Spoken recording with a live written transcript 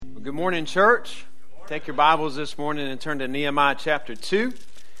Well, good morning, church. Take your Bibles this morning and turn to Nehemiah chapter 2.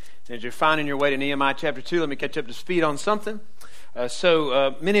 As you're finding your way to Nehemiah chapter 2, let me catch up to speed on something.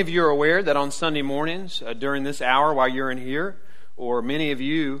 Many of you are aware that on Sunday mornings during this hour while you're in here, or many of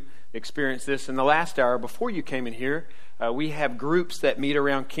you experienced this in the last hour before you came in here, we have groups that meet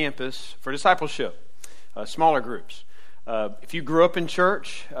around campus for discipleship, smaller groups. If you grew up in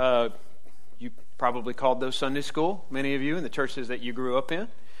church, you probably called those Sunday school, many of you in the churches that you grew up in.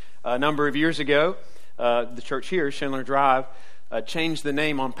 A number of years ago, the church here, Schindler Drive, changed the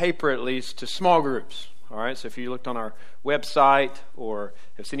name on paper at least to small groups. All right, so if you looked on our website or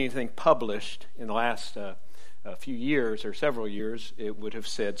have seen anything published in the last few years or several years, it would have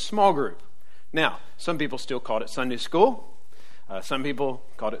said small group. Now, some people still called it Sunday school. Some people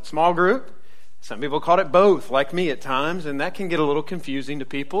called it small group. Some people called it both, like me at times, and that can get a little confusing to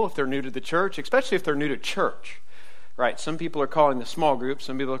people if they're new to the church, especially if they're new to church. Right, some people are calling this small group,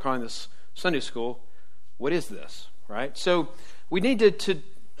 some people are calling this Sunday school. What is this? Right, so we need to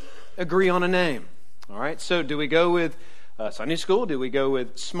agree on a name. All right, so do we go with Sunday school? Do we go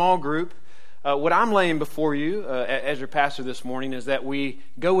with small group? What I'm laying before you as your pastor this morning is that we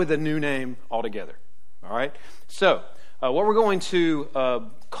go with a new name altogether. All right, so what we're going to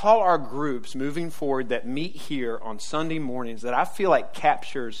call our groups moving forward that meet here on Sunday mornings that I feel like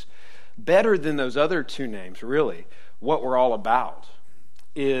captures better than those other two names, really, what we're all about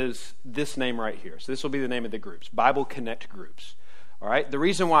is this name right here. So this will be the name of the groups, Bible Connect groups. All right. The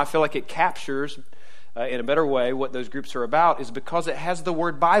reason why I feel like it captures in a better way what those groups are about is because it has the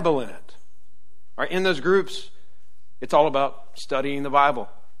word Bible in it. All right. In those groups, it's all about studying the Bible,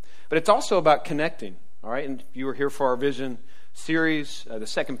 but it's also about connecting. All right. And you were here for our Vision series. The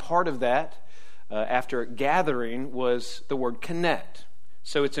second part of that, after gathering, was the word connect.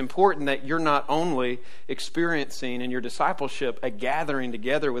 So it's important that you're not only experiencing in your discipleship a gathering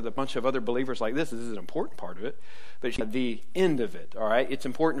together with a bunch of other believers like this is an important part of it, but the end of it, all right? It's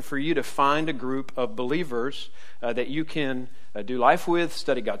important for you to find a group of believers that you can do life with,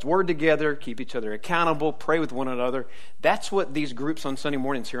 study God's Word together, keep each other accountable, pray with one another. That's what these groups on Sunday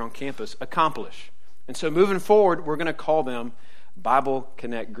mornings here on campus accomplish. And so moving forward, we're going to call them Bible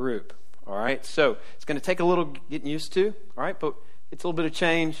Connect Group, all right? So it's going to take a little getting used to, all right? But it's a little bit of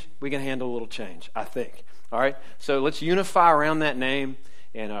change. We can handle a little change, I think. All right? So let's unify around that name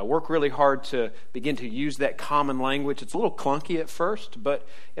and work really hard to begin to use that common language. It's a little clunky at first, but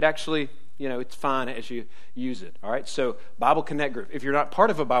it actually, it's fine as you use it. All right? So Bible Connect Group. If you're not part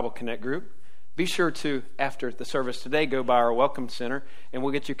of a Bible Connect Group, be sure to, after the service today, go by our Welcome Center, and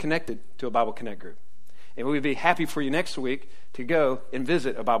we'll get you connected to a Bible Connect Group. And we'd be happy for you next week to go and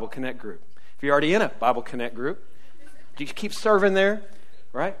visit a Bible Connect Group. If you're already in a Bible Connect Group, you keep serving there,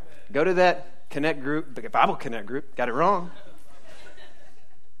 right? Go to that Connect group, Bible Connect group. Got it wrong.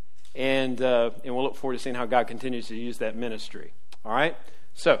 And we'll look forward to seeing how God continues to use that ministry. All right?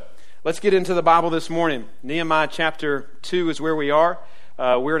 So let's get into the Bible this morning. Nehemiah chapter 2 is where we are.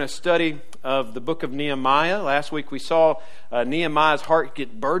 We're in a study of the book of Nehemiah. Last week we saw Nehemiah's heart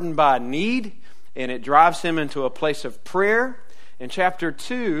get burdened by need, and it drives him into a place of prayer. In chapter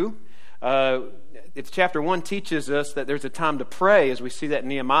 2, if chapter 1 teaches us that there's a time to pray, as we see that in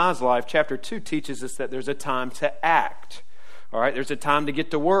Nehemiah's life, chapter 2 teaches us that there's a time to act. All right, there's a time to get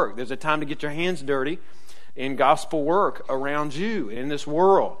to work. There's a time to get your hands dirty in gospel work around you in this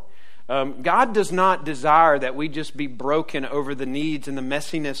world. God does not desire that we just be broken over the needs and the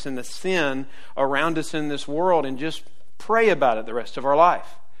messiness and the sin around us in this world and just pray about it the rest of our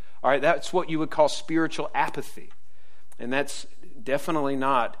life. All right, that's what you would call spiritual apathy. And that's definitely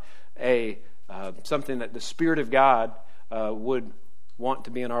not something that the Spirit of God would want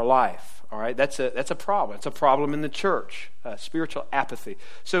to be in our life. All right, that's a problem. It's a problem in the church, spiritual apathy.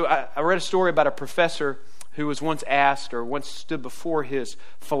 So I read a story about a professor who was once stood before his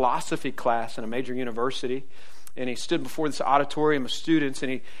philosophy class in a major university, and he stood before this auditorium of students, and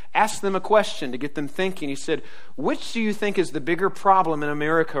he asked them a question to get them thinking. He said, "Which do you think is the bigger problem in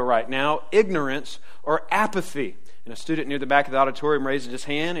America right now, ignorance or apathy?" And a student near the back of the auditorium raised his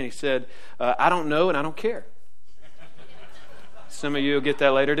hand and he said, "I don't know and I don't care." Some of you will get that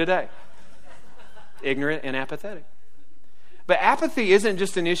later today. Ignorant and apathetic. But apathy isn't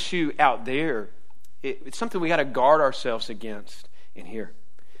just an issue out there. It's something we got to guard ourselves against in here.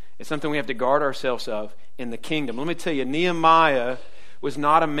 It's something we have to guard ourselves of in the kingdom. Let me tell you, Nehemiah was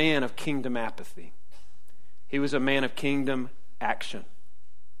not a man of kingdom apathy. He was a man of kingdom action.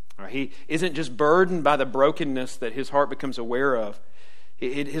 He isn't just burdened by the brokenness that his heart becomes aware of.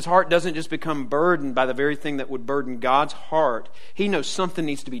 His heart doesn't just become burdened by the very thing that would burden God's heart. He knows something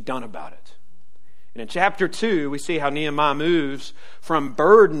needs to be done about it. And in chapter 2, we see how Nehemiah moves from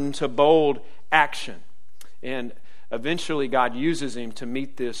burden to bold action. And eventually God uses him to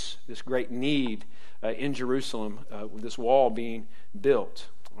meet this great need in Jerusalem with this wall being built.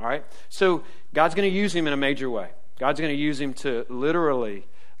 All right? So God's going to use him in a major way. God's going to use him to literally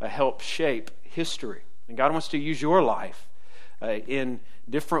help shape history. And God wants to use your life in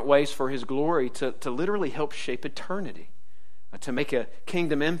different ways for his glory to literally help shape eternity, to make a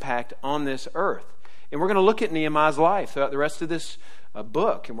kingdom impact on this earth. And we're going to look at Nehemiah's life throughout the rest of this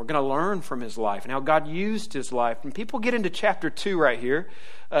book, and we're going to learn from his life and how God used his life. When people get into chapter 2 right here,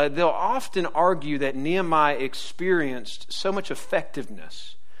 they'll often argue that Nehemiah experienced so much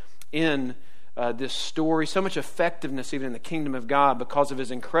effectiveness in this story, so much effectiveness even in the kingdom of God because of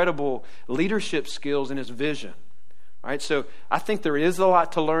his incredible leadership skills and his vision. All right, so I think there is a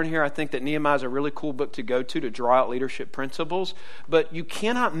lot to learn here. I think that Nehemiah is a really cool book to go to draw out leadership principles. But you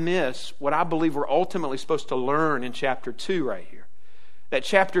cannot miss what I believe we're ultimately supposed to learn in chapter 2 right here. That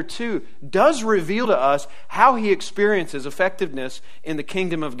chapter 2 does reveal to us how he experiences effectiveness in the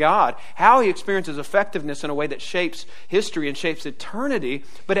kingdom of God, how he experiences effectiveness in a way that shapes history and shapes eternity.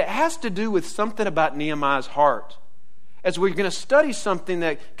 But it has to do with something about Nehemiah's heart. As we're going to study something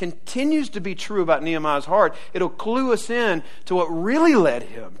that continues to be true about Nehemiah's heart, it'll clue us in to what really led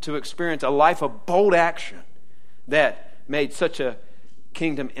him to experience a life of bold action that made such a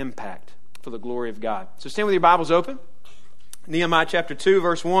kingdom impact for the glory of God. So stand with your Bibles open. Nehemiah chapter 2,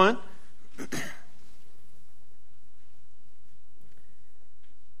 verse 1.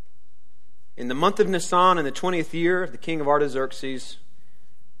 In the month of Nisan, in the 20th year of the king of Artaxerxes,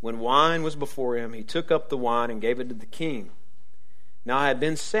 when wine was before him, he took up the wine and gave it to the king. Now I had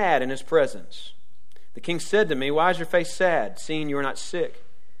been sad in his presence. The king said to me, "Why is your face sad, seeing you are not sick?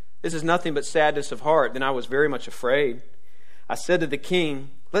 This is nothing but sadness of heart." Then I was very much afraid. I said to the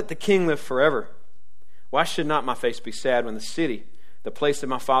king, "Let the king live forever. Why should not my face be sad when the city, the place of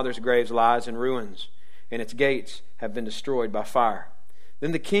my father's graves, lies in ruins, and its gates have been destroyed by fire?"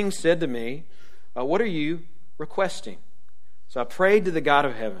 Then the king said to me, "What are you requesting?" So I prayed to the God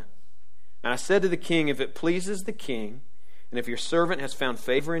of heaven, and I said to the king, "If it pleases the king, and if your servant has found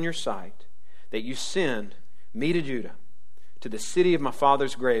favor in your sight, that you send me to Judah, to the city of my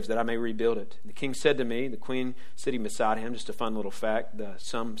father's graves, that I may rebuild it." And the king said to me, the queen sitting beside him, just a fun little fact,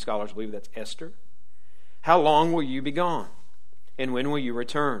 some scholars believe that's Esther, "How long will you be gone? And when will you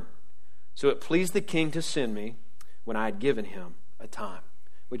return?" So it pleased the king to send me when I had given him a time.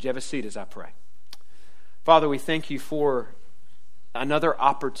 Would you have a seat as I pray? Father, we thank you for another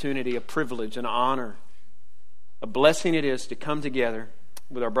opportunity, a privilege, an honor, a blessing it is to come together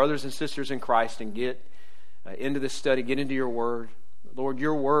with our brothers and sisters in Christ and get into this study, get into your word. Lord,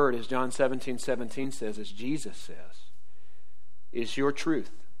 your word, as John 17:17 says, as Jesus says, is your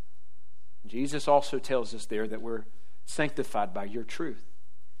truth. Jesus also tells us there that we're sanctified by your truth.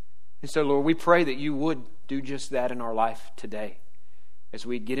 And so, Lord, we pray that you would do just that in our life today. As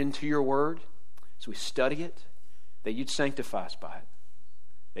we get into your word, as we study it, that you'd sanctify us by it,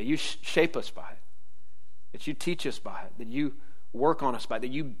 that you shape us by it, that you teach us by it, that you work on us by it, that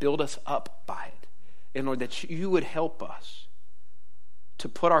you build us up by it. And Lord, that you would help us to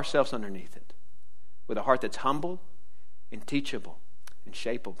put ourselves underneath it with a heart that's humble and teachable and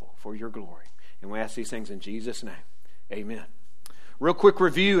shapeable for your glory. And we ask these things in Jesus' name. Amen. Real quick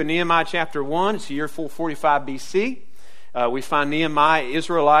review in Nehemiah chapter 1. It's the year 445 BC. We find Nehemiah,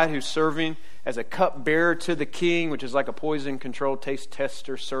 Israelite, who's serving as a cupbearer to the king, which is like a poison-controlled taste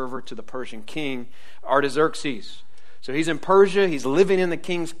tester server to the Persian king, Artaxerxes. So he's in Persia. He's living in the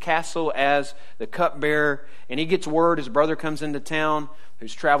king's castle as the cupbearer. And he gets word, his brother comes into town,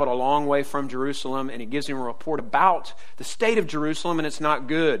 who's traveled a long way from Jerusalem, and he gives him a report about the state of Jerusalem, and it's not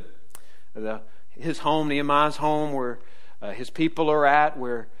good. His home, Nehemiah's home, where his people are at,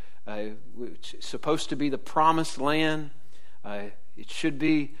 where it's supposed to be the promised land. It should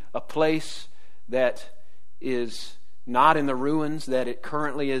be a place that is not in the ruins that it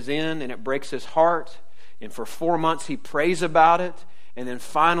currently is in, and it breaks his heart. And for 4 months he prays about it, and then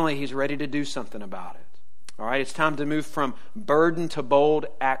finally he's ready to do something about it. All right, it's time to move from burden to bold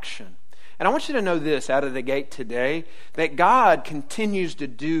action. And I want you to know this out of the gate today, that God continues to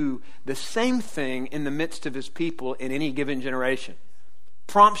do the same thing in the midst of his people in any given generation.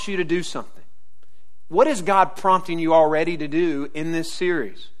 Prompts you to do something. What is God prompting you already to do in this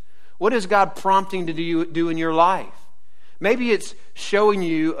series? What is God prompting to do in your life? Maybe it's showing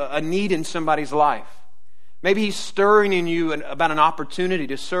you a need in somebody's life. Maybe he's stirring in you about an opportunity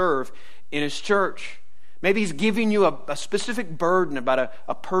to serve in his church. Maybe He's giving you a specific burden about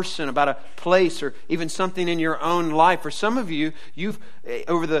a person, about a place, or even something in your own life. For some of you, you've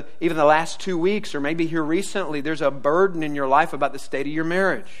even the last 2 weeks, or maybe here recently, there's a burden in your life about the state of your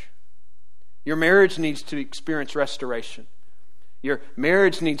marriage. Your marriage needs to experience restoration. Your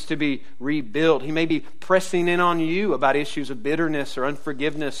marriage needs to be rebuilt. He may be pressing in on you about issues of bitterness or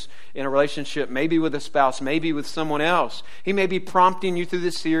unforgiveness in a relationship, maybe with a spouse, maybe with someone else. He may be prompting you through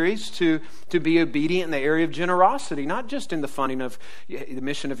this series to be obedient in the area of generosity, not just in the funding of the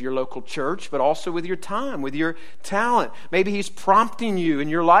mission of your local church, but also with your time, with your talent. Maybe He's prompting you in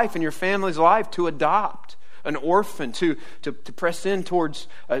your life, in your family's life, to adopt an orphan, to press in towards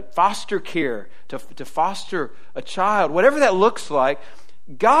foster care, to foster a child, whatever that looks like.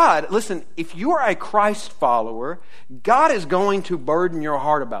 God, listen, if you are a Christ follower, God is going to burden your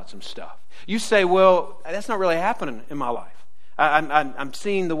heart about some stuff. You say, well, that's not really happening in my life. I'm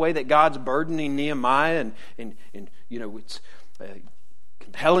seeing the way that God's burdening Nehemiah, and it's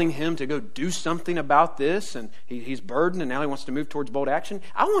compelling him to go do something about this, and he's burdened, and now he wants to move towards bold action.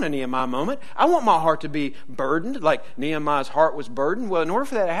 I want a Nehemiah moment. I want my heart to be burdened like Nehemiah's heart was burdened. Well, in order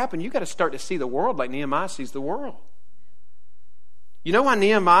for that to happen, you've got to start to see the world like Nehemiah sees the world. You know why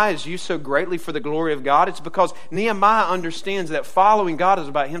Nehemiah is used so greatly for the glory of God? It's because Nehemiah understands that following God is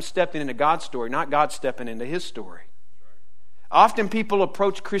about him stepping into God's story, not God stepping into his story. Often people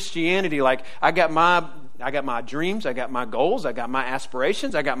approach Christianity like, I got my dreams, I got my goals, I got my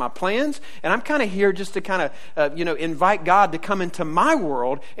aspirations, I got my plans, and I'm kind of here just to kind of, invite God to come into my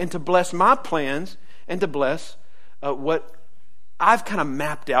world and to bless my plans and to bless what I've kind of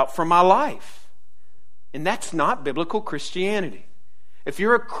mapped out for my life. And that's not biblical Christianity. If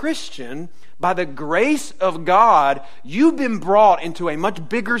you're a Christian, by the grace of God, you've been brought into a much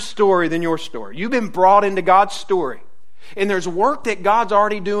bigger story than your story. You've been brought into God's story. And there's work that God's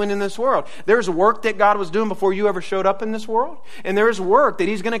already doing in this world. There's work that God was doing before you ever showed up in this world. And there's work that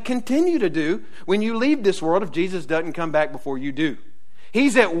He's going to continue to do when you leave this world if Jesus doesn't come back before you do.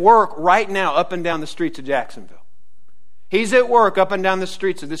 He's at work right now up and down the streets of Jacksonville. He's at work up and down the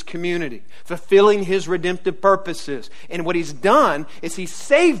streets of this community, fulfilling His redemptive purposes. And what He's done is He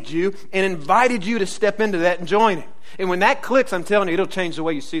saved you and invited you to step into that and join Him. And when that clicks, I'm telling you, it'll change the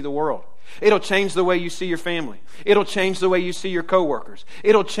way you see the world. It'll change the way you see your family. It'll change the way you see your coworkers.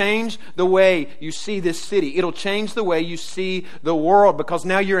 It'll change the way you see this city. It'll change the way you see the world, because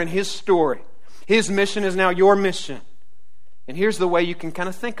now you're in His story. His mission is now your mission. And here's the way you can kind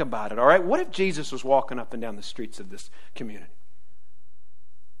of think about it, all right? What if Jesus was walking up and down the streets of this community?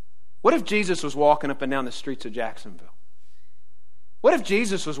 What if Jesus was walking up and down the streets of Jacksonville? What if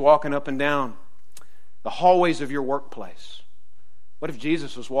Jesus was walking up and down the hallways of your workplace? What if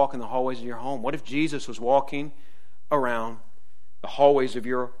Jesus was walking the hallways of your home? What if Jesus was walking around the hallways of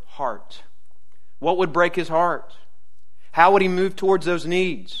your heart? What would break His heart? How would He move towards those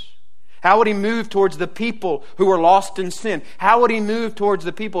needs? How would He move towards the people who are lost in sin? How would He move towards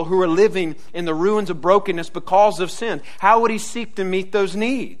the people who are living in the ruins of brokenness because of sin? How would He seek to meet those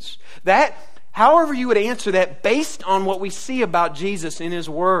needs? That, however you would answer that, based on what we see about Jesus in His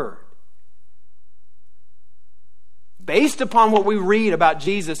Word. Based upon what we read about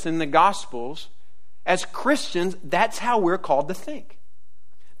Jesus in the Gospels, as Christians, that's how we're called to think.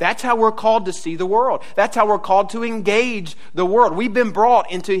 That's how we're called to see the world. That's how we're called to engage the world. We've been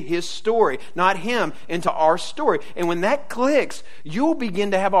brought into His story, not Him into our story. And when that clicks, you'll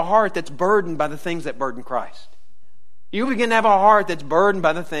begin to have a heart that's burdened by the things that burden Christ. You'll begin to have a heart that's burdened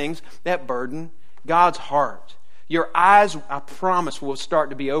by the things that burden God's heart. Your eyes, I promise, will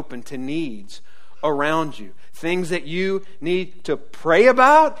start to be open to needs around you. Things that you need to pray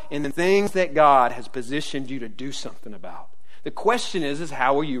about, and the things that God has positioned you to do something about. The question is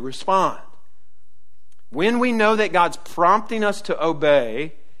how will you respond? When we know that God's prompting us to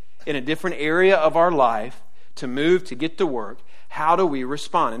obey in a different area of our life, to move, to get to work, how do we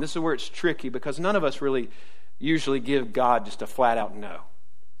respond? And this is where it's tricky, because none of us really usually give God just a flat out no.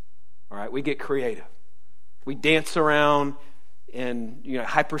 All right, we get creative. We dance around and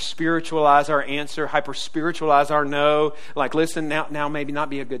hyper-spiritualize our answer, hyper-spiritualize our no. Like, listen, now maybe not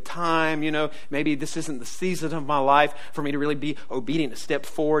be a good time, maybe this isn't the season of my life for me to really be obedient, to step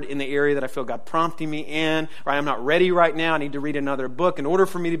forward in the area that I feel God prompting me in. Right? I'm not ready right now. I need to read another book. In order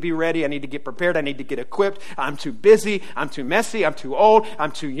for me to be ready, I need to get prepared. I need to get equipped. I'm too busy. I'm too messy. I'm too old.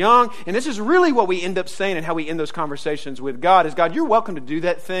 I'm too young. And this is really what we end up saying, and how we end those conversations with God is, God, you're welcome to do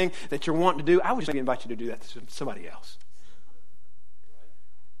that thing that you're wanting to do. I would just maybe invite you to do that to somebody else.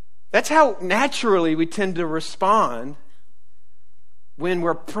 That's how naturally we tend to respond when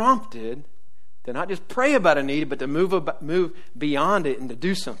we're prompted to not just pray about a need, but to move beyond it and to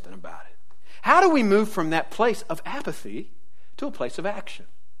do something about it. How do we move from that place of apathy to a place of action?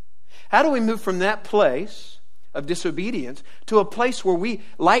 How do we move from that place of disobedience to a place where we,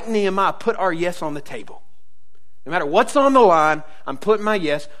 like Nehemiah, put our yes on the table? No matter what's on the line, I'm putting my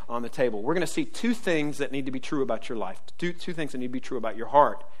yes on the table. We're going to see two things that need to be true about your life. Two things that need to be true about your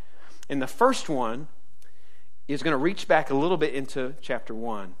heart. And the first one is going to reach back a little bit into chapter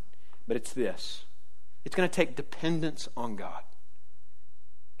 1. But it's this. It's going to take dependence on God.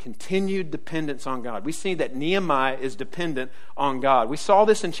 Continued dependence on God. We see that Nehemiah is dependent on God. We saw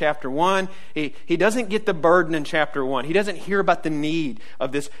this in chapter 1. He doesn't get the burden in chapter 1. He doesn't hear about the need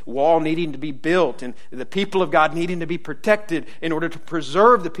of this wall needing to be built and the people of God needing to be protected in order to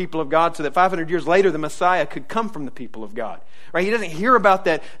preserve the people of God so that 500 years later the Messiah could come from the people of God. Right? He doesn't hear about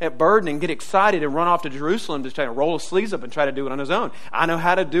that burden and get excited and run off to Jerusalem to try to roll his sleeves up and try to do it on his own. I know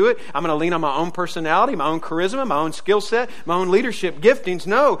how to do it. I'm going to lean on my own personality, my own charisma, my own skill set, my own leadership giftings.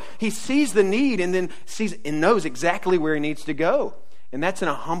 No, he sees the need and then sees and knows exactly where he needs to go. And that's in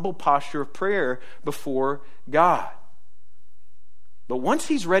a humble posture of prayer before God. But once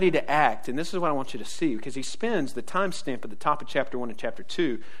he's ready to act, and this is what I want you to see, because he spends the timestamp at the top of chapter 1 and chapter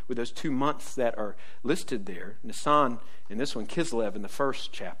 2 with those 2 months that are listed there. Nisan, and this one, Kislev, in the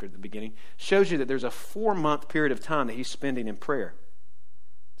first chapter at the beginning, shows you that there's a 4-month period of time that he's spending in prayer.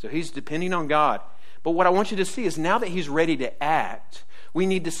 So he's depending on God. But what I want you to see is now that he's ready to act, we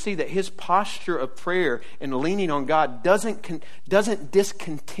need to see that his posture of prayer and leaning on God doesn't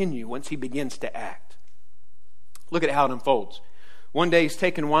discontinue once he begins to act. Look at how it unfolds. One day he's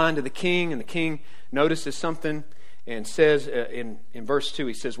taking wine to the king, and the king notices something and says in verse 2,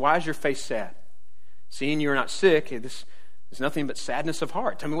 he says, "Why is your face sad? Seeing you're not sick, this is nothing but sadness of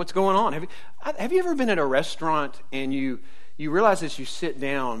heart." Tell me what's going on. Have you ever been at a restaurant and you realize as you sit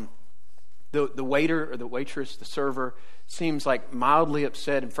down, the waiter or the waitress, the server, seems like mildly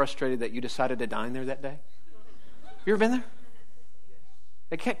upset and frustrated that you decided to dine there that day? You ever been there?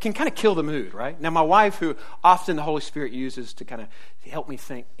 It can kind of kill the mood, right? Now, my wife, who often the Holy Spirit uses to kind of help me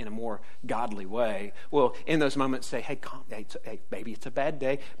think in a more godly way, will in those moments say, hey, maybe it's a bad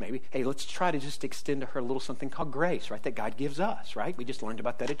day. Maybe, hey, let's try to just extend to her a little something called grace, right? That God gives us, right? We just learned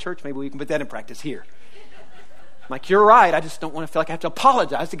about that at church. Maybe we can put that in practice here. I'm like, you're right. I just don't want to feel like I have to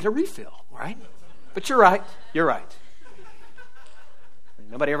apologize to get a refill, right? But you're right. You're right.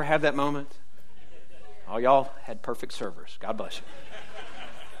 Nobody ever had that moment? All y'all had perfect servers. God bless you.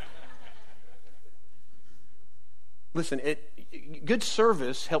 Listen, good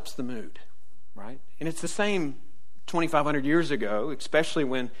service helps the mood, right? And it's the same 2,500 years ago, especially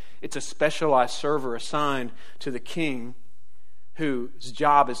when it's a specialized server assigned to the king whose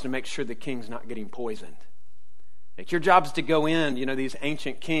job is to make sure the king's not getting poisoned. Like your job is to go in, these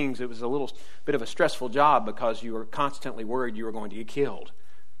ancient kings, it was a little bit of a stressful job because you were constantly worried you were going to get killed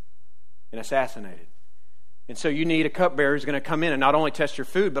and assassinated. And so you need a cupbearer who's going to come in and not only test your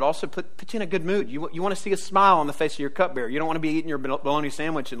food, but also put you in a good mood. You want to see a smile on the face of your cupbearer. You don't want to be eating your bologna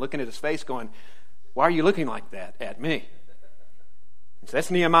sandwich and looking at his face going, why are you looking like that at me? And so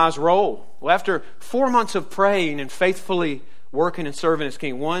that's Nehemiah's role. Well, after 4 months of praying and faithfully working and serving as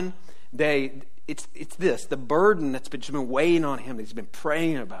king, one day, it's this, the burden that's been weighing on him that he's been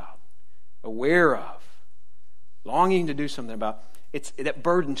praying about, aware of, longing to do something about, that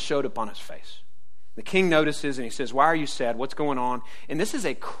burden showed up on his face. The king notices and he says, why are you sad? What's going on? And this is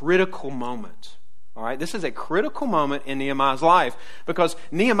a critical moment. All right, this is a critical moment in Nehemiah's life because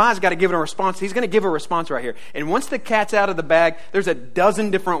Nehemiah's got to give it a response. He's going to give a response right here. And once the cat's out of the bag, there's a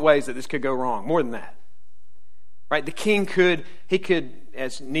dozen different ways that this could go wrong. More than that. Right? The king could,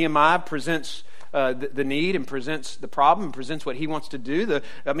 as Nehemiah presents the need and presents the problem and presents what he wants to do.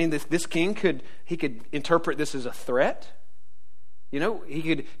 This king could interpret this as a threat. He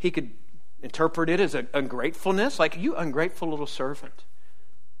could interpret it as ungratefulness, like, you ungrateful little servant.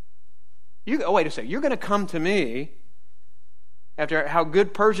 Wait a second, you're going to come to me after how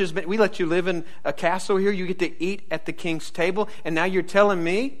good Persia's been. We let you live in a castle here, you get to eat at the king's table, and now you're telling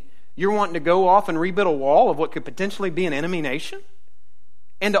me you're wanting to go off and rebuild a wall of what could potentially be an enemy nation?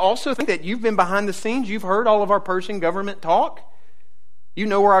 And to also think that you've been behind the scenes, you've heard all of our Persian government talk, you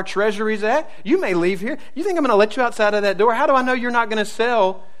know where our treasury's at, you may leave here. You think I'm going to let you outside of that door? How do I know you're not going to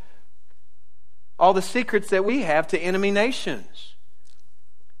sell all the secrets that we have to enemy nations?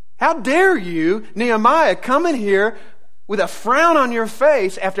 How dare you, Nehemiah, come in here with a frown on your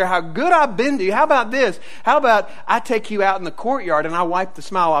face after how good I've been to you? How about this? How about I take you out in the courtyard and I wipe the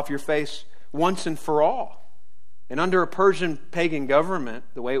smile off your face once and for all? And under a Persian pagan government,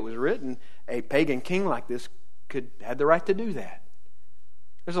 the way it was written, a pagan king like this had the right to do that.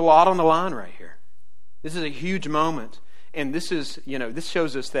 There's a lot on the line right here. This is a huge moment. And this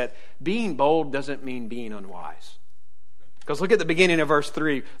shows us that being bold doesn't mean being unwise. Because look at the beginning of verse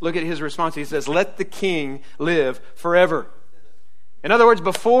 3. Look at his response. He says, let the king live forever. In other words,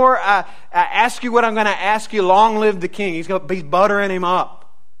 before I ask you what I'm going to ask you, long live the king. He's buttering him up.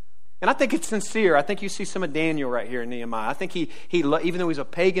 And I think it's sincere. I think you see some of Daniel right here in Nehemiah. I think he even though he's a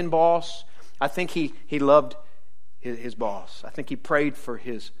pagan boss, I think he loved his boss. I think he prayed for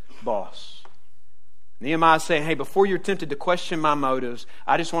his boss. Nehemiah is saying, hey, before you're tempted to question my motives,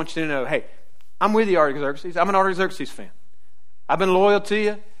 I just want you to know, hey, I'm with you, Artaxerxes. I'm an Artaxerxes fan. I've been loyal to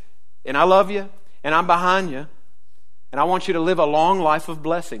you, and I love you, and I'm behind you. And I want you to live a long life of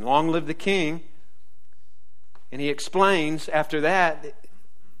blessing. Long live the king. And he explains after that,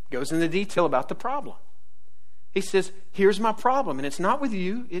 goes into detail about the problem. He says, here's my problem. And it's not with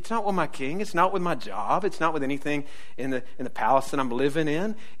you. It's not with my king. It's not with my job. It's not with anything in the palace that I'm living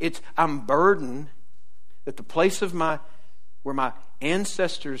in. I'm burdened that the place where my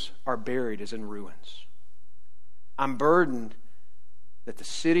ancestors are buried is in ruins. I'm burdened that the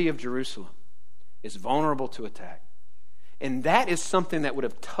city of Jerusalem is vulnerable to attack. And that is something that would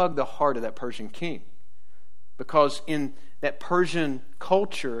have tugged the heart of that Persian king. Because in that Persian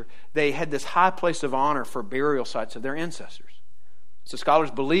culture, they had this high place of honor for burial sites of their ancestors. So scholars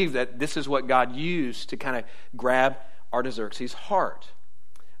believe that this is what God used to kind of grab Artaxerxes' heart.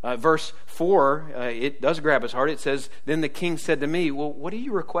 Verse 4, it does grab his heart. It says, then the king said to me, well, what are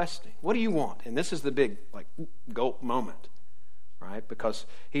you requesting? What do you want? And this is the big gulp moment, right? Because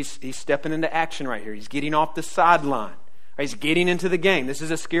he's stepping into action right here. He's getting off the sideline. He's getting into the game. This is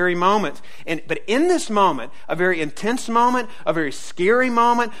a scary moment. But in this moment, a very intense moment, a very scary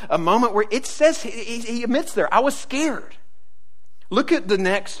moment, a moment where it says, he admits there, I was scared. Look at the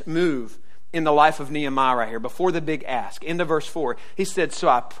next move in the life of Nehemiah right here, before the big ask. Into verse 4, he said, so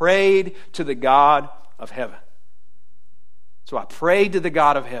I prayed to the God of heaven. So I prayed to the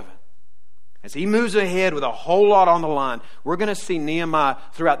God of heaven. As he moves ahead with a whole lot on the line, we're going to see Nehemiah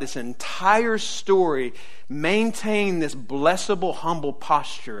throughout this entire story maintain this blessable, humble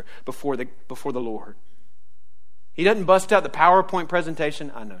posture before the Lord. He doesn't bust out the PowerPoint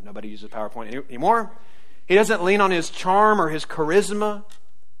presentation. I know nobody uses PowerPoint anymore. He doesn't lean on his charm or his charisma.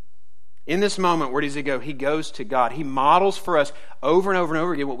 In this moment, where does he go? He goes to God. He models for us over and over and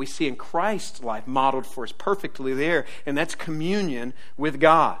over again what we see in Christ's life modeled for us perfectly there, and that's communion with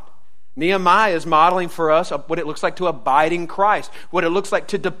God. Nehemiah is modeling for us what it looks like to abide in Christ, what it looks like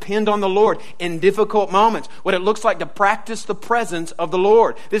to depend on the Lord in difficult moments, what it looks like to practice the presence of the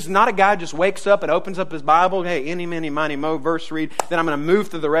Lord. This is not a guy who just wakes up and opens up his Bible, hey, any, many, miny, mo, verse read, then I'm going to move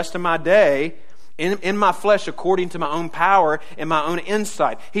through the rest of my day in my flesh according to my own power and my own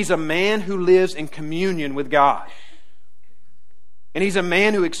insight. He's a man who lives in communion with God. And he's a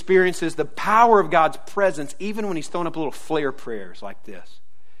man who experiences the power of God's presence even when he's throwing up little flare prayers like this.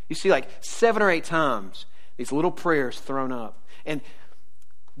 You see 7 or 8 times these little prayers thrown up. And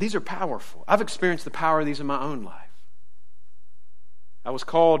these are powerful. I've experienced the power of these in my own life. I was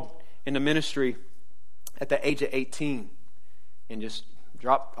called into ministry at the age of 18 and just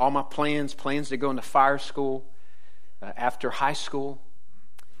dropped all my plans to go into fire school after high school.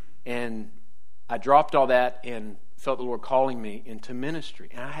 And I dropped all that and felt the Lord calling me into ministry.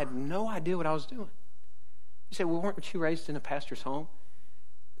 And I had no idea what I was doing. You say, well, weren't you raised in a pastor's home?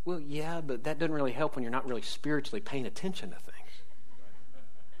 Well, yeah, but that doesn't really help when you're not really spiritually paying attention to things.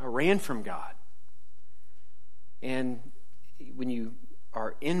 I ran from God. And when you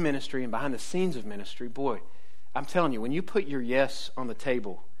are in ministry and behind the scenes of ministry, boy, I'm telling you, when you put your yes on the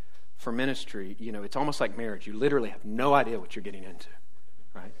table for ministry, it's almost like marriage. You literally have no idea what you're getting into,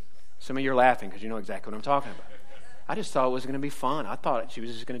 right? Some of you are laughing because you know exactly what I'm talking about. I just thought it was going to be fun. I thought she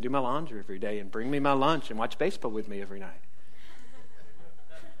was just going to do my laundry every day and bring me my lunch and watch baseball with me every night.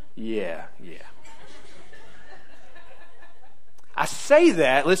 Yeah. I say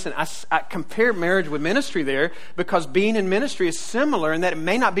that, listen, I compare marriage with ministry there because being in ministry is similar in that it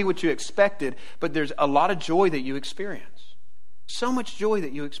may not be what you expected, but there's a lot of joy that you experience. So much joy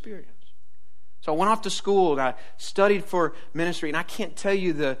that you experience. So I went off to school and I studied for ministry, and I can't tell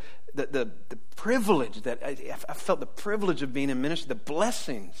you the privilege that I felt, the privilege of being in ministry, the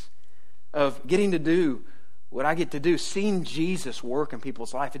blessings of getting to do what I get to do, seeing Jesus work in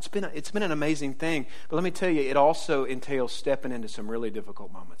people's life. It's been an amazing thing. But let me tell you, it also entails stepping into some really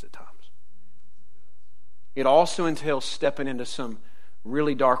difficult moments at times. It also entails stepping into some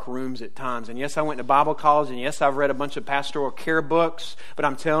really dark rooms at times. And yes, I went to Bible college, and yes, I've read a bunch of pastoral care books, but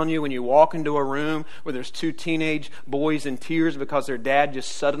I'm telling you, when you walk into a room where there's two teenage boys in tears because their dad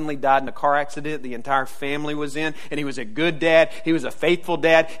just suddenly died in a car accident the entire family was in, and he was a good dad, he was a faithful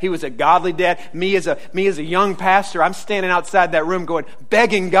dad, he was a godly dad, me as a young pastor, I'm standing outside that room going,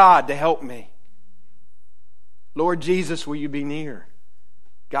 begging God to help me. Lord Jesus, will you be near?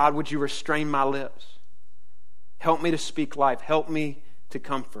 God, would you restrain my lips? Help me to speak life. Help me to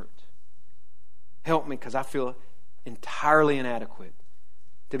comfort. Help me, because I feel entirely inadequate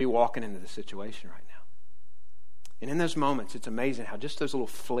to be walking into this situation right now. And in those moments, it's amazing how just those little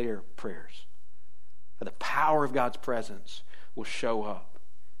flare prayers, how the power of God's presence will show up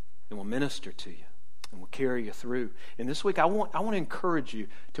and will minister to you and will carry you through. And this week, I want to encourage you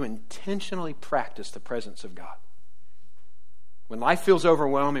to intentionally practice the presence of God. When life feels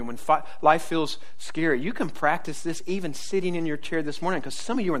overwhelming, when life feels scary, you can practice this even sitting in your chair this morning, because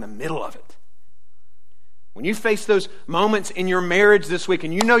some of you are in the middle of it. When you face those moments in your marriage this week,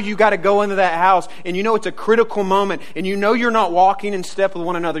 and you know you got to go into that house, and you know it's a critical moment, and you know you're not walking in step with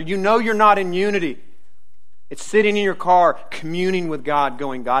one another, you know you're not in unity, it's sitting in your car, communing with God,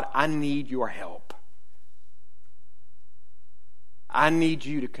 going, God, I need your help. I need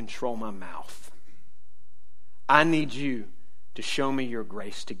you to control my mouth. I need you to show me your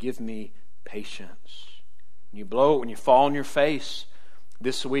grace, to give me patience. When you blow it, when you fall on your face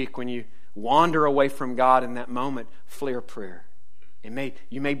this week, when you wander away from God in that moment, flare prayer. You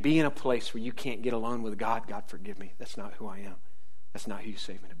may be in a place where you can't get alone with God. God, forgive me. That's not who I am. That's not who you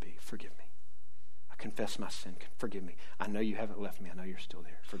saved me to be. Forgive me. I confess my sin. Forgive me. I know you haven't left me. I know you're still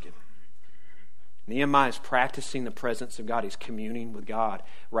there. Forgive me. Nehemiah is practicing the presence of God. He's communing with God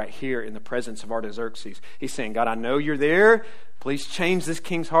right here in the presence of Artaxerxes. He's saying, God, I know you're there. Please change this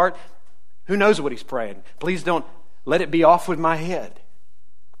king's heart. Who knows what he's praying? Please don't let it be off with my head.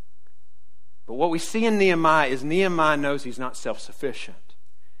 But what we see in Nehemiah is Nehemiah knows he's not self-sufficient.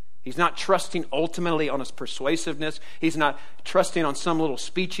 He's not trusting ultimately on his persuasiveness. He's not trusting on some little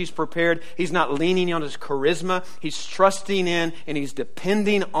speech he's prepared. He's not leaning on his charisma. He's trusting in and he's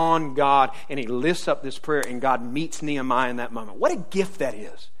depending on God. And he lifts up this prayer, and God meets Nehemiah in that moment. What a gift that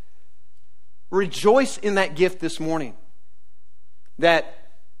is. Rejoice in that gift this morning.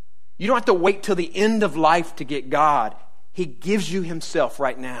 That you don't have to wait till the end of life to get God. He gives you himself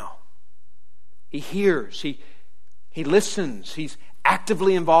right now. He hears. He listens. He's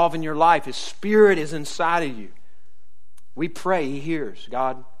actively involved in your life. His Spirit is inside of you. We pray, he hears.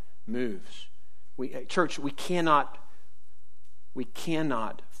 God moves. Church, we cannot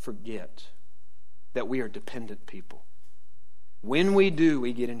forget that we are dependent people. When we do,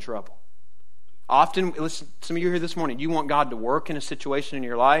 we get in trouble. Often, listen, some of you here this morning, you want God to work in a situation in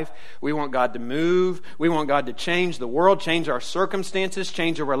your life. We want God to move. We want God to change the world, change our circumstances,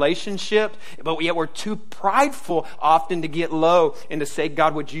 change a relationship. But yet we're too prideful often to get low and to say,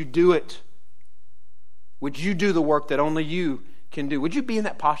 God, would you do it? Would you do the work that only you can do? Would you be in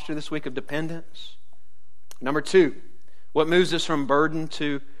that posture this week of dependence? Number 2, what moves us from burden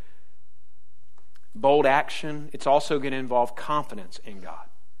to bold action? It's also going to involve confidence in God.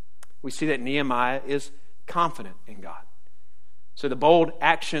 We see that Nehemiah is confident in God. So the bold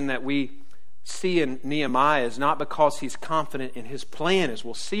action that we see in Nehemiah is not because he's confident in his plan, as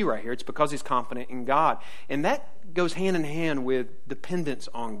we'll see right here. It's because he's confident in God. And that goes hand in hand with dependence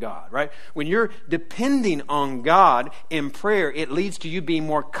on God, right? When you're depending on God in prayer, it leads to you being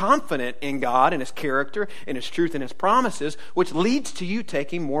more confident in God and his character and his truth and his promises, which leads to you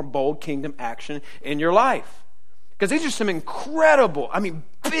taking more bold kingdom action in your life. Because these are some incredible,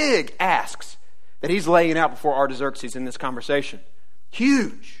 big asks that he's laying out before Artaxerxes in this conversation.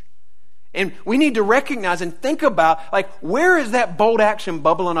 Huge. And we need to recognize and think about, where is that bold action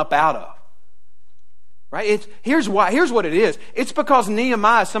bubbling up out of? Right? Here's what it is. It's because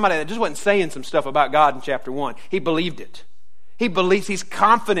Nehemiah is somebody that just wasn't saying some stuff about God in chapter 1. He believed it. He believes, he's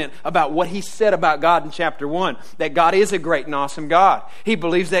confident about what he said about God in chapter 1, that God is a great and awesome God. He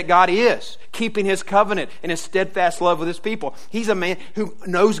believes that God is keeping his covenant and his steadfast love with his people. He's a man who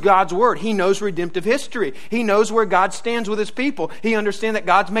knows God's word. He knows redemptive history. He knows where God stands with his people. He understands that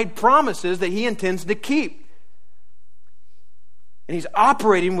God's made promises that he intends to keep. And he's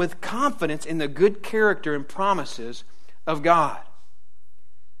operating with confidence in the good character and promises of God.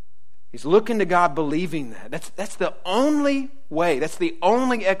 He's looking to God, believing that. That's the only way, that's the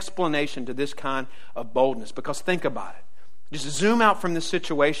only explanation to this kind of boldness. Because think about it. Just zoom out from this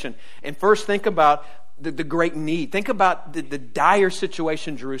situation and first think about the great need. Think about the dire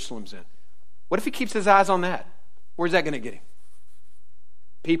situation Jerusalem's in. What if he keeps his eyes on that? Where's that going to get him?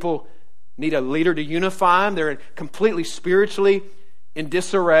 People need a leader to unify them. They're completely spiritually in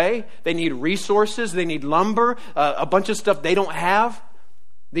disarray. They need resources. They need lumber, a bunch of stuff they don't have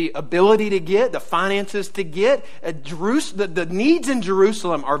the ability to get, the finances to get. The needs in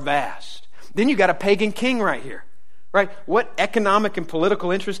Jerusalem are vast. Then you got a pagan king right here, right? What economic and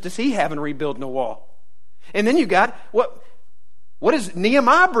political interest does he have in rebuilding a wall? And then you got, what does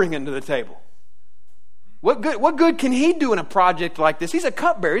Nehemiah bring to the table? What good can he do in a project like this? He's a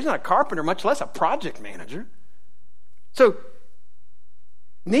cupbearer. He's not a carpenter, much less a project manager. So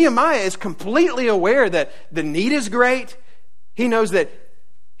Nehemiah is completely aware that the need is great. He knows that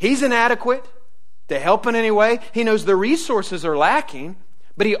he's inadequate to help in any way. He knows the resources are lacking.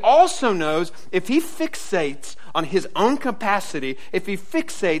 But he also knows if he fixates on his own capacity, if he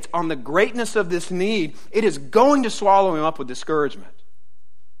fixates on the greatness of this need, it is going to swallow him up with discouragement.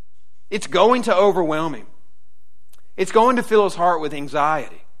 It's going to overwhelm him. It's going to fill his heart with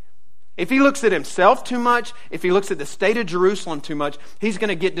anxiety. If he looks at himself too much, if he looks at the state of Jerusalem too much, he's going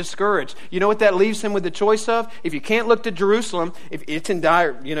to get discouraged. You know what that leaves him with the choice of? If you can't look to Jerusalem, if it's in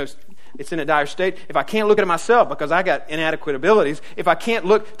it's in a dire state. If I can't look at it myself because I got inadequate abilities, if I can't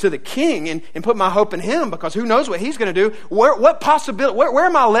look to the king and put my hope in him because who knows what he's going to do, where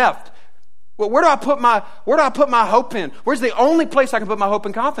am I left? Where do I put my hope in? Where's the only place I can put my hope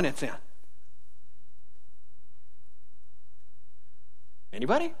and confidence in?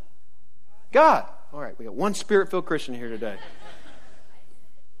 Anybody? God. All right, we got one Spirit-filled Christian here today.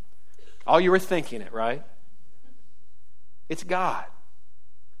 All you were thinking it, right? It's God.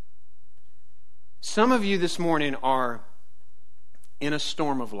 Some of you this morning are in a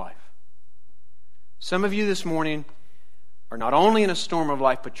storm of life. Some of you this morning are not only in a storm of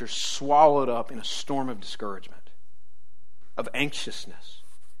life, but you're swallowed up in a storm of discouragement, of anxiousness.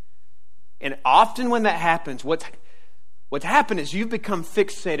 And often when that happens, what's happened is you've become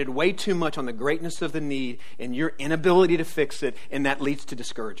fixated way too much on the greatness of the need and your inability to fix it, and that leads to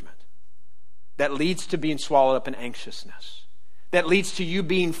discouragement. That leads to being swallowed up in anxiousness. That leads to you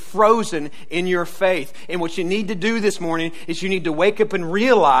being frozen in your faith. And what you need to do this morning is you need to wake up and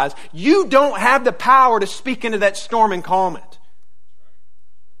realize you don't have the power to speak into that storm and calm it.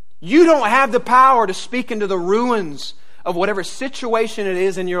 You don't have the power to speak into the ruins of whatever situation it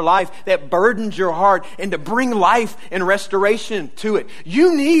is in your life that burdens your heart and to bring life and restoration to it.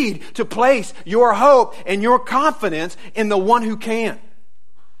 You need to place your hope and your confidence in the one who can.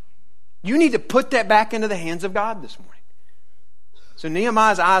 You need to put that back into the hands of God this morning. So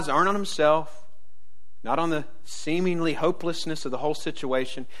Nehemiah's eyes aren't on himself, not on the seemingly hopelessness of the whole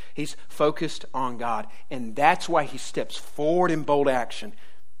situation. He's focused on God. And that's why he steps forward in bold action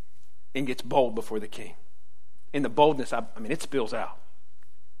and gets bold before the king. In the boldness, it spills out.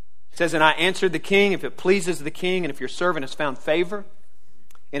 It says, and I answered the king, if it pleases the king, and if your servant has found favor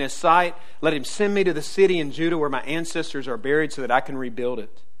in his sight, let him send me to the city in Judah where my ancestors are buried so that I can rebuild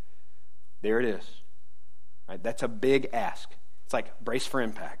it. There it is. Right, that's a big ask. It's like brace for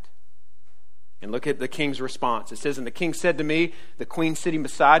impact. And look at the king's response. It says, and the king said to me, the queen sitting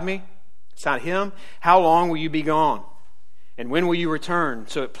beside me, beside him, how long will you be gone? And when will you return?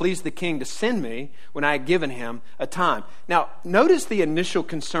 So it pleased the king to send me when I had given him a time. Now, notice the initial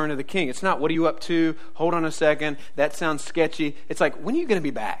concern of the king. It's not, what are you up to? Hold on a second. That sounds sketchy. It's like, when are you going to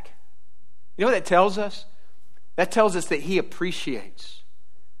be back? You know what that tells us? That tells us that he appreciates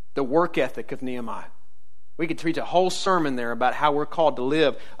the work ethic of Nehemiah. We could preach a whole sermon there about how we're called to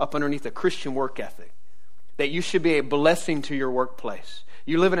live up underneath a Christian work ethic. That you should be a blessing to your workplace.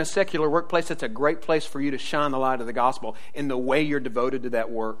 You live in a secular workplace, that's a great place for you to shine the light of the gospel in the way you're devoted to that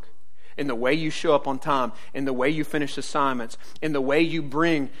work, in the way you show up on time, in the way you finish assignments, in the way you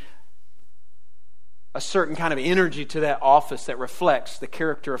bring a certain kind of energy to that office that reflects the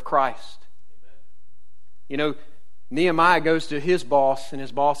character of Christ. You know, Nehemiah goes to his boss, and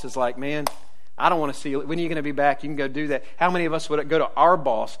his boss is like, man, I don't want to see you. When are you going to be back? You can go do that. How many of us would go to our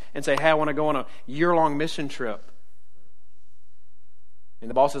boss and say, hey, I want to go on a year-long mission trip? And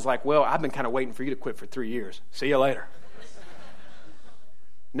the boss is like, well, I've been kind of waiting for you to quit for 3 years. See you later.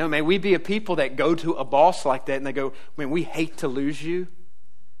 No, may we be a people that go to a boss like that and they go, man, we hate to lose you.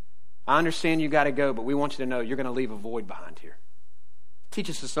 I understand you got to go, but we want you to know you're going to leave a void behind here.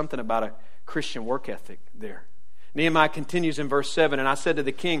 Teaches us something about a Christian work ethic there. Nehemiah continues in verse 7, and I said to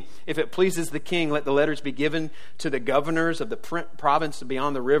the king, if it pleases the king, let the letters be given to the governors of the province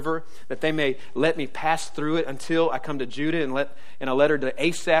beyond the river, that they may let me pass through it until I come to Judah, and in a letter to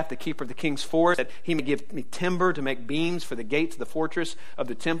Asaph, the keeper of the king's forest, that he may give me timber to make beams for the gates of the fortress of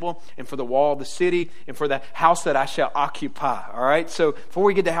the temple, and for the wall of the city, and for the house that I shall occupy. All right, so before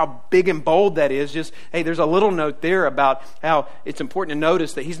we get to how big and bold that is, just, hey, there's a little note there about how it's important to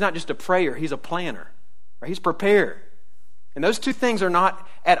notice that he's not just a prayer, he's a planner. He's prepared. And those two things are not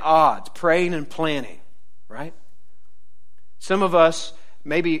at odds, praying and planning, right? Some of us,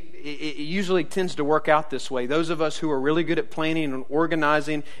 maybe it usually tends to work out this way. Those of us who are really good at planning and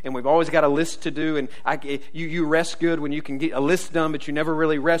organizing, and we've always got a list to do, and you rest good when you can get a list done, but you never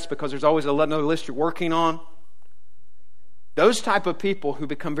really rest because there's always another list you're working on. Those type of people who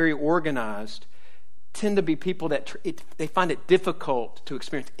become very organized tend to be people that they find it difficult to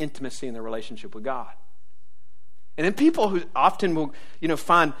experience intimacy in their relationship with God. And then people who often will,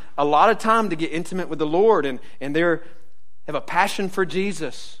 find a lot of time to get intimate with the Lord, and they have a passion for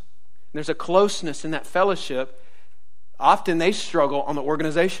Jesus. And there's a closeness in that fellowship. Often they struggle on the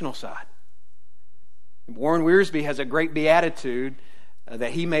organizational side. Warren Wiersbe has a great beatitude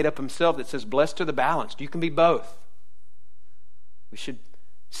that he made up himself that says, "Blessed are the balanced." You can be both. We should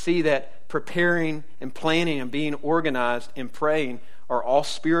see that preparing and planning and being organized and praying are all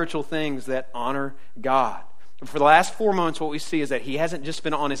spiritual things that honor God. For the last 4 months, what we see is that he hasn't just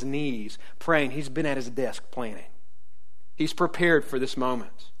been on his knees praying. He's been at his desk planning. He's prepared for this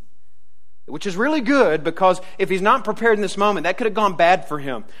moment, which is really good, because if he's not prepared in this moment, that could have gone bad for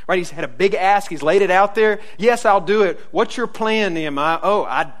him, right? He's had a big ask. He's laid it out there. Yes, I'll do it. What's your plan, Nehemiah? Oh,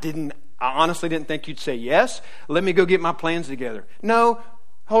 I honestly didn't think you'd say yes. Let me go get my plans together. No,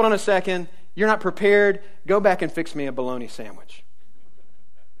 hold on a second. You're not prepared. Go back and fix me a bologna sandwich.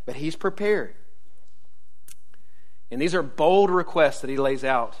 But he's prepared. And these are bold requests that he lays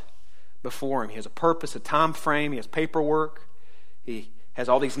out before him. He has a purpose, a time frame. He has paperwork. He has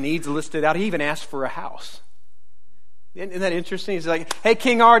all these needs listed out. He even asked for a house. Isn't that interesting? He's like, "Hey,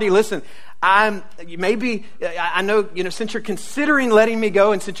 King Artie, listen, I know, since you're considering letting me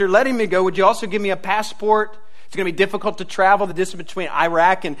go, and since you're letting me go, would you also give me a passport? It's going to be difficult to travel the distance between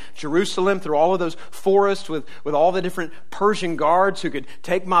Iraq and Jerusalem through all of those forests with all the different Persian guards who could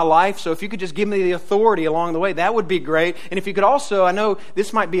take my life. So if you could just give me the authority along the way, that would be great. And if you could also, I know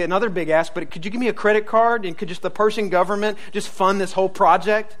this might be another big ask, but could you give me a credit card? And could just the Persian government just fund this whole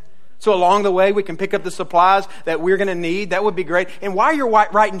project? So along the way, we can pick up the supplies that we're going to need. That would be great. And while you're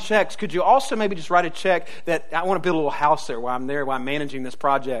writing checks, could you also maybe just write a check that I want to build a little house there while I'm there, while I'm managing this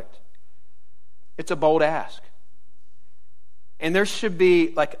project?" It's a bold ask. And there should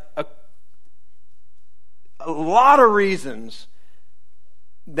be like a lot of reasons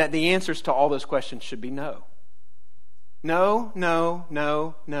that the answers to all those questions should be no. No, no,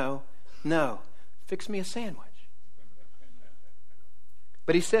 no, no, no. Fix me a sandwich.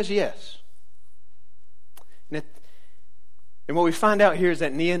 But he says yes. And what we find out here is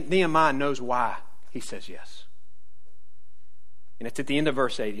that Nehemiah knows why he says yes. And it's at the end of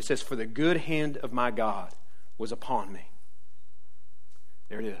verse 8. He says, "For the good hand of my God was upon me."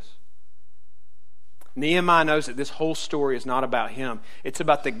 There it is. Nehemiah knows that this whole story is not about him. It's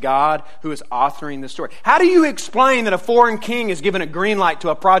about the God who is authoring the story. How do you explain that a foreign king is given a green light to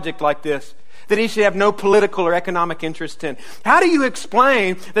a project like this that he should have no political or economic interest in? How do you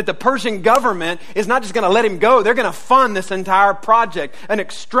explain that the Persian government is not just going to let him go? They're going to fund this entire project, an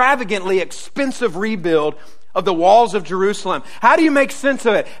extravagantly expensive rebuild of the walls of Jerusalem. How do you make sense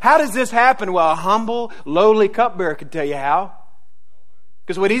of it? How does this happen? Well, a humble, lowly cupbearer could tell you how.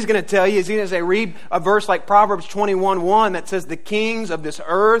 Because what he's going to tell you is, as they read a verse like Proverbs 21:1 that says, "The kings of this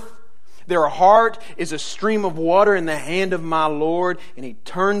earth, their heart is a stream of water in the hand of my Lord, and he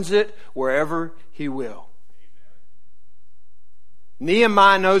turns it wherever he will."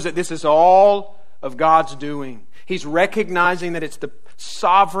 Nehemiah knows that this is all of God's doing. He's recognizing that it's the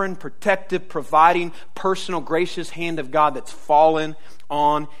sovereign, protective, providing, personal, gracious hand of God that's fallen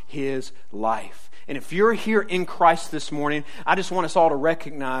on his life. And if you're here in Christ this morning, I just want us all to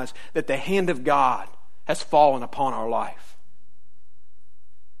recognize that the hand of God has fallen upon our life.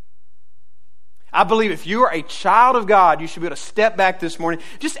 I believe if you are a child of God, you should be able to step back this morning.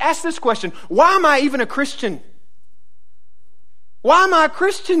 Just ask this question: why am I even a Christian? Why am I a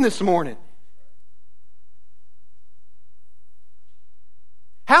Christian this morning?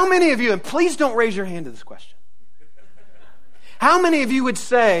 How many of you, and please don't raise your hand to this question, how many of you would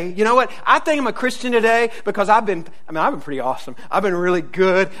say, "You know what? I think I'm a Christian today because I've been pretty awesome. I've been really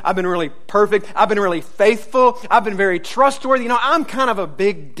good. I've been really perfect. I've been really faithful. I've been very trustworthy. I'm kind of a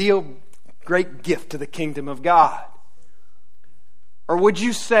big deal, great gift to the kingdom of God." Or would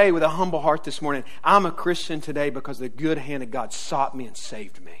you say with a humble heart this morning, "I'm a Christian today because the good hand of God sought me and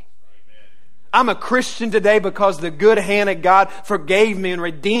saved me. I'm a Christian today because the good hand of God forgave me and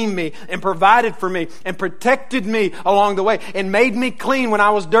redeemed me and provided for me and protected me along the way and made me clean when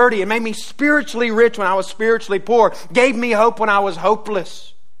I was dirty and made me spiritually rich when I was spiritually poor, gave me hope when I was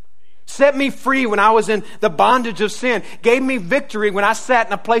hopeless." set me free when I was in the bondage of sin, gave me victory when I sat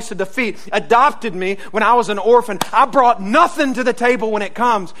in a place of defeat, adopted me when I was an orphan. I brought nothing to the table when it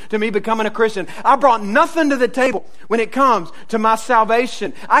comes to me becoming a Christian. I brought nothing to the table when it comes to my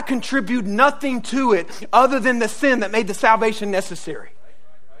salvation. I contribute nothing to it other than the sin that made the salvation necessary.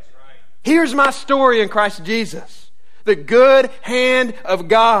 Here's my story in Christ Jesus. The good hand of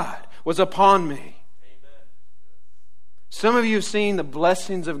God was upon me. Some of you have seen the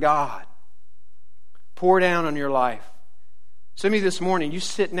blessings of God pour down on your life. Some of you this morning, you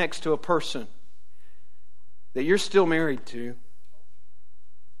sit next to a person that you're still married to.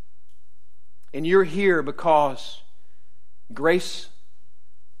 And you're here because grace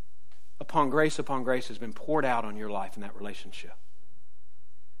upon grace upon grace has been poured out on your life in that relationship.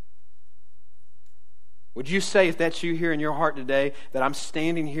 Would you say, if that's you here in your heart today, that I'm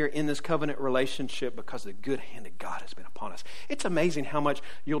standing here in this covenant relationship because the good hand of God has been upon us? It's amazing how much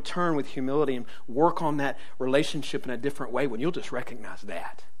you'll turn with humility and work on that relationship in a different way when you'll just recognize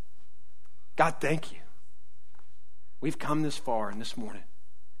that. God, thank you. We've come this far, and this morning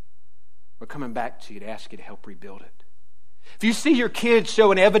we're coming back to you to ask you to help rebuild it. If you see your kids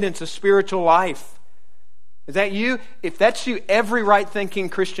showing evidence of spiritual life, is that you? If that's you, every right-thinking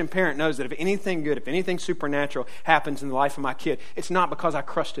Christian parent knows that if anything good, if anything supernatural happens in the life of my kid, it's not because I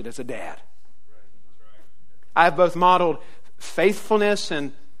crushed it as a dad. I've both modeled faithfulness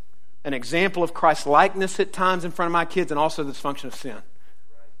and an example of Christ-likeness at times in front of my kids, and also the dysfunction of sin.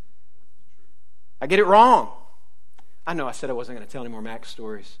 I get it wrong. I know I said I wasn't going to tell any more Max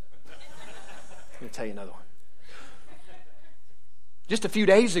stories. I'm going to tell you another one. Just a few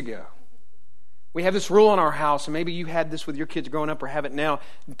days ago, we have this rule in our house, and maybe you had this with your kids growing up or have it now.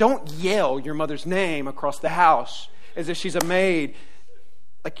 Don't yell your mother's name across the house as if she's a maid,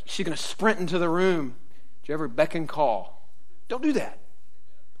 like she's going to sprint into the room. Did you ever beck and call? Don't do that.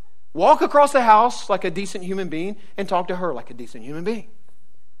 Walk across the house like a decent human being and talk to her like a decent human being.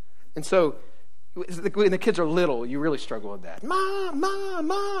 And so, when the kids are little, you really struggle with that. Mom, mom,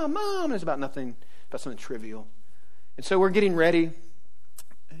 mom, mom. It's about nothing, about something trivial. And so we're getting ready.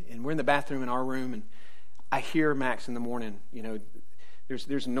 And we're in the bathroom in our room, and I hear Max in the morning. You know,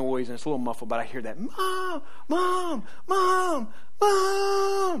 there's noise, and it's a little muffled, but I hear that, Mom, Mom, Mom,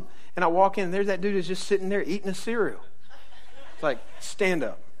 Mom. And I walk in, and there's that dude who's just sitting there eating a cereal. It's like, stand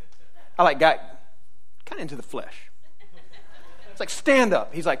up. I got kind of into the flesh. It's like, stand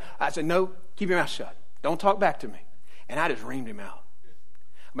up. He's like, I said, no, keep your mouth shut. Don't talk back to me. And I just reamed him out.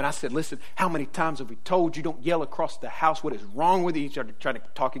 I said, listen, how many times have we told you don't yell across the house? What is wrong with you? You started trying to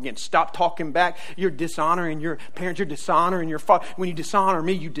talk again. Stop talking back. You're dishonoring your parents. You're dishonoring your father. When you dishonor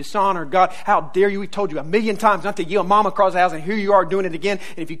me, you dishonor God. How dare you? We told you 1,000,000 times not to yell mom across the house, and here you are doing it again.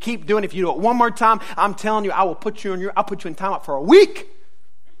 And if you keep doing it, if you do it one more time, I'm telling you, I'll put you in timeout for a week.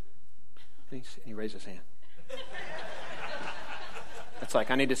 And he raised his hand. That's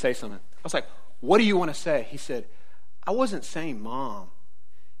like, I need to say something. I was like, what do you want to say? He said, I wasn't saying mom.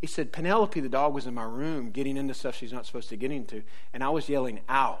 He said, Penelope, the dog, was in my room getting into stuff she's not supposed to get into, and I was yelling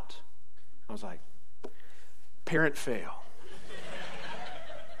out. I was like, parent fail.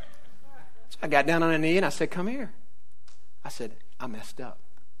 So I got down on a knee and I said, come here. I said, I messed up.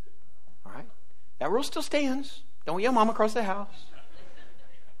 All right? That rule still stands. Don't yell mom across the house.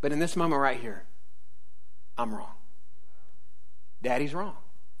 But in this moment right here, I'm wrong. Daddy's wrong.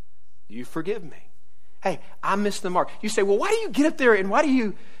 You forgive me. Hey, I missed the mark. You say, well, why do you get up there and why do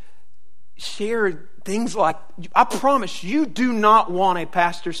you share things like, I promise you do not want a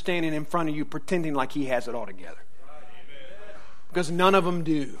pastor standing in front of you pretending like he has it all together. Because none of them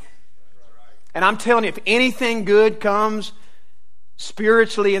do. And I'm telling you, if anything good comes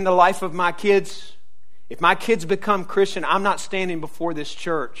spiritually in the life of my kids, if my kids become Christian, I'm not standing before this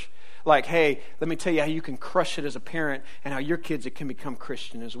church like, hey, let me tell you how you can crush it as a parent and how your kids can become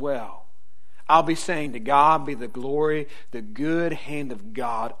Christian as well. I'll be saying, to God be the glory, the good hand of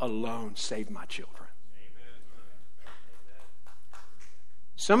God alone saved my children. Amen.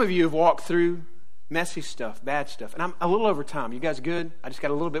 Some of you have walked through messy stuff, bad stuff. And I'm a little over time. You guys good? I just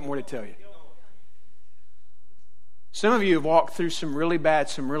got a little bit more to tell you. Some of you have walked through some really bad,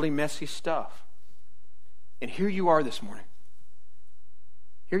 some really messy stuff. And here you are this morning.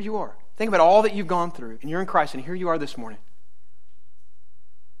 Here you are. Think about all that you've gone through, and you're in Christ, and here you are this morning.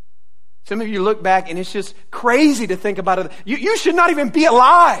 Some of you look back and it's just crazy to think about it. You should not even be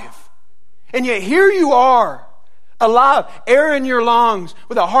alive. And yet here you are, alive, air in your lungs,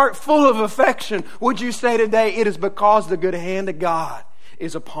 with a heart full of affection. Would you say today, it is because the good hand of God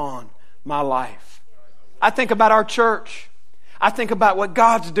is upon my life? I think about our church. I think about what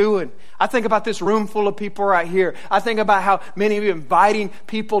God's doing. I think about this room full of people right here. I think about how many of you inviting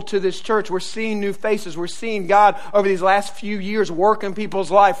people to this church. We're seeing new faces. We're seeing God over these last few years work in people's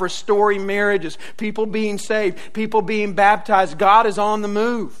life, restoring marriages, people being saved, people being baptized. God is on the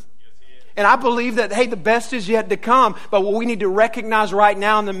move. And I believe that, hey, the best is yet to come. But what we need to recognize right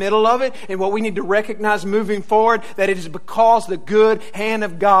now in the middle of it, and what we need to recognize moving forward, that it is because the good hand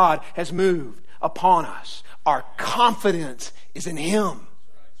of God has moved upon us. Our confidence is in Him.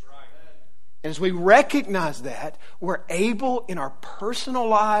 And as we recognize that, we're able in our personal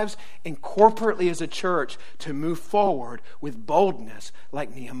lives and corporately as a church to move forward with boldness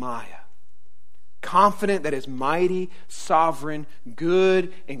like Nehemiah. Confident that His mighty, sovereign,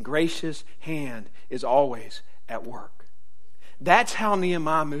 good, and gracious hand is always at work. That's how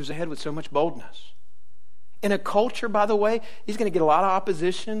Nehemiah moves ahead with so much boldness. In a culture, by the way, he's going to get a lot of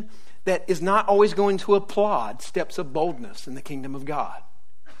opposition that is not always going to applaud steps of boldness in the kingdom of God.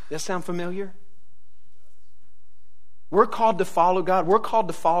 Does that sound familiar? We're called to follow God. We're called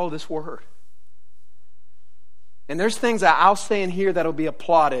to follow this word. And there's things that I'll say in here that'll be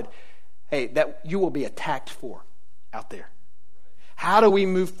applauded, hey, that you will be attacked for out there. How do we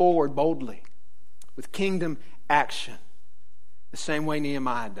move forward boldly with kingdom action? The same way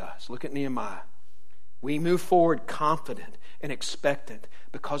Nehemiah does. Look at Nehemiah. We move forward confident and expectant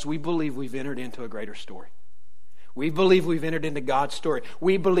because we believe we've entered into a greater story. We believe we've entered into God's story.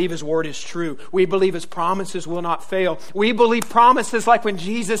 We believe His word is true. We believe His promises will not fail. We believe promises like when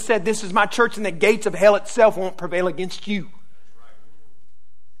Jesus said, "This is my church and the gates of hell itself won't prevail against you."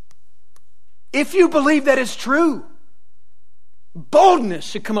 If you believe that is true, boldness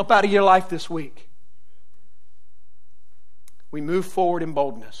should come up out of your life this week. We move forward in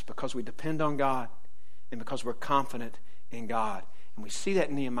boldness because we depend on God and because we're confident in God. And we see that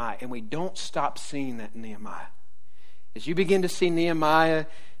in Nehemiah, and we don't stop seeing that in Nehemiah. As you begin to see Nehemiah,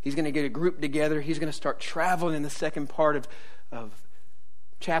 he's going to get a group together. He's going to start traveling in the second part of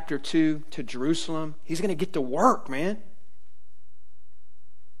chapter 2 to Jerusalem. He's going to get to work, man.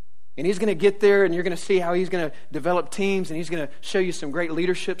 And he's going to get there, and you're going to see how he's going to develop teams, and he's going to show you some great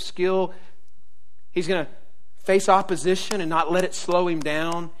leadership skill. He's going to face opposition and not let it slow him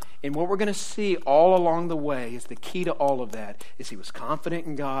down. And what we're going to see all along the way is the key to all of that is he was confident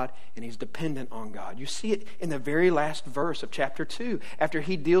in God and he's dependent on God. You see it in the very last verse of chapter 2 after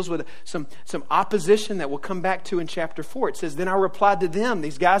he deals with some opposition that we'll come back to in chapter 4. It says, "Then I replied to them,"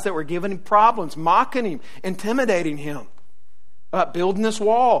 these guys that were giving him problems, mocking him, intimidating him, about building this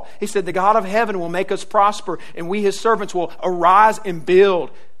wall. He said, "The God of heaven will make us prosper and we His servants will arise and build.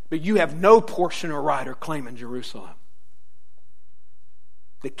 But you have no portion or right or claim in Jerusalem."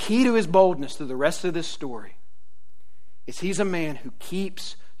 The key to his boldness through the rest of this story is he's a man who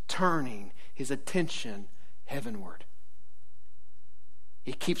keeps turning his attention heavenward.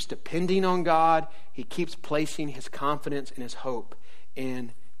 He keeps depending on God. He keeps placing his confidence and his hope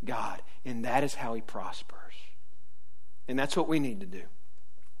in God. And that is how he prospers. And that's what we need to do.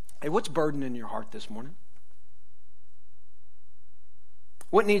 Hey, what's burdening your heart this morning?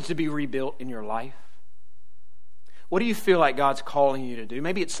 What needs to be rebuilt in your life? What do you feel like God's calling you to do?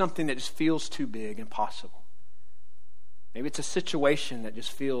 Maybe it's something that just feels too big, impossible. Maybe it's a situation that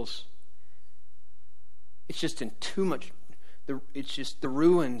just feels, it's just in too much, it's just the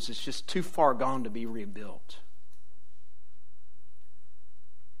ruins, it's just too far gone to be rebuilt.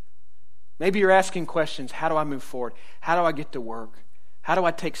 Maybe you're asking questions, how do I move forward? How do I get to work? How do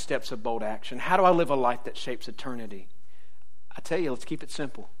I take steps of bold action? How do I live a life that shapes eternity? I tell you, let's keep it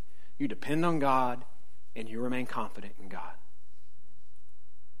simple. You depend on God and you remain confident in God.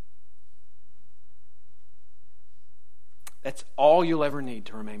 That's all you'll ever need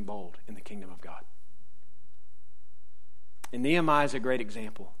to remain bold in the kingdom of God. And Nehemiah is a great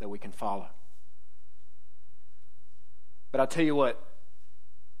example that we can follow. But I'll tell you what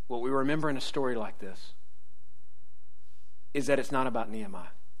we remember in a story like this is that it's not about Nehemiah.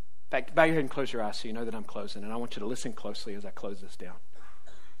 In fact, bow your head and close your eyes so you know that I'm closing, and I want you to listen closely as I close this down.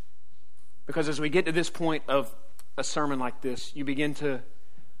 Because as we get to this point of a sermon like this, you begin to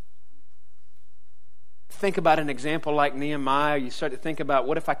think about an example like Nehemiah. You start to think about,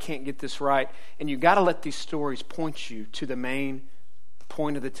 what if I can't get this right? And you've got to let these stories point you to the main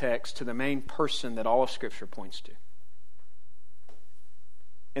point of the text, to the main person that all of Scripture points to.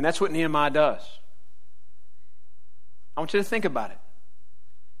 And that's what Nehemiah does. I want you to think about it.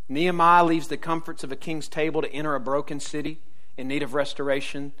 Nehemiah leaves the comforts of a king's table to enter a broken city in need of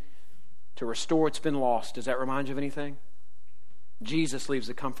restoration, to restore what's been lost. Does that remind you of anything? Jesus leaves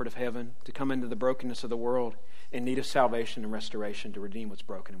the comfort of heaven to come into the brokenness of the world in need of salvation and restoration to redeem what's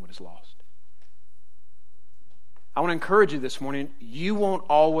broken and what is lost. I want to encourage you this morning, you won't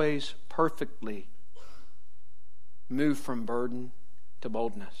always perfectly move from burden to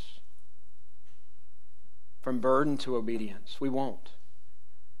boldness, from burden to obedience. We won't.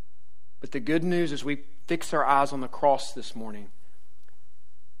 But the good news as we fix our eyes on the cross this morning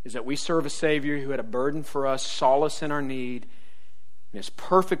is that we serve a Savior who had a burden for us, saw us in our need, and is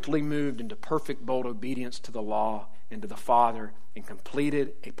perfectly moved into perfect, bold obedience to the law and to the Father, and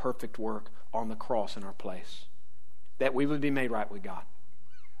completed a perfect work on the cross in our place, that we would be made right with God.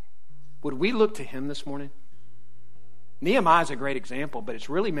 Would we look to Him this morning? Nehemiah is a great example, but it's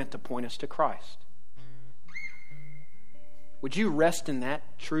really meant to point us to Christ. Would you rest in that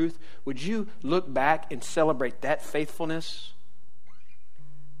truth? Would you look back and celebrate that faithfulness?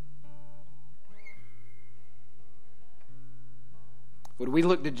 Would we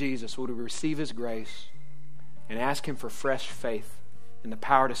look to Jesus? Would we receive His grace and ask Him for fresh faith and the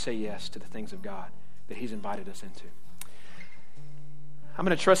power to say yes to the things of God that He's invited us into? I'm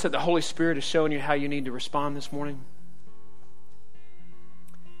going to trust that the Holy Spirit is showing you how you need to respond this morning.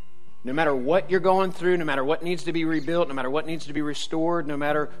 No matter what you're going through, no matter what needs to be rebuilt, no matter what needs to be restored, no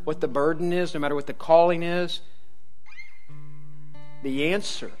matter what the burden is, no matter what the calling is, the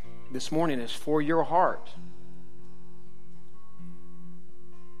answer this morning is for your heart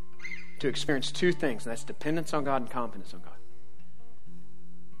to experience two things, and that's dependence on God and confidence on God.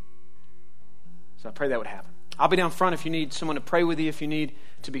 So I pray that would happen. I'll be down front if you need someone to pray with you, if you need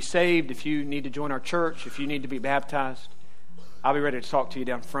to be saved, if you need to join our church, if you need to be baptized. I'll be ready to talk to you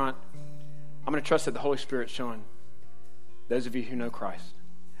down front. I'm going to trust that the Holy Spirit's showing those of you who know Christ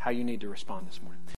how you need to respond this morning.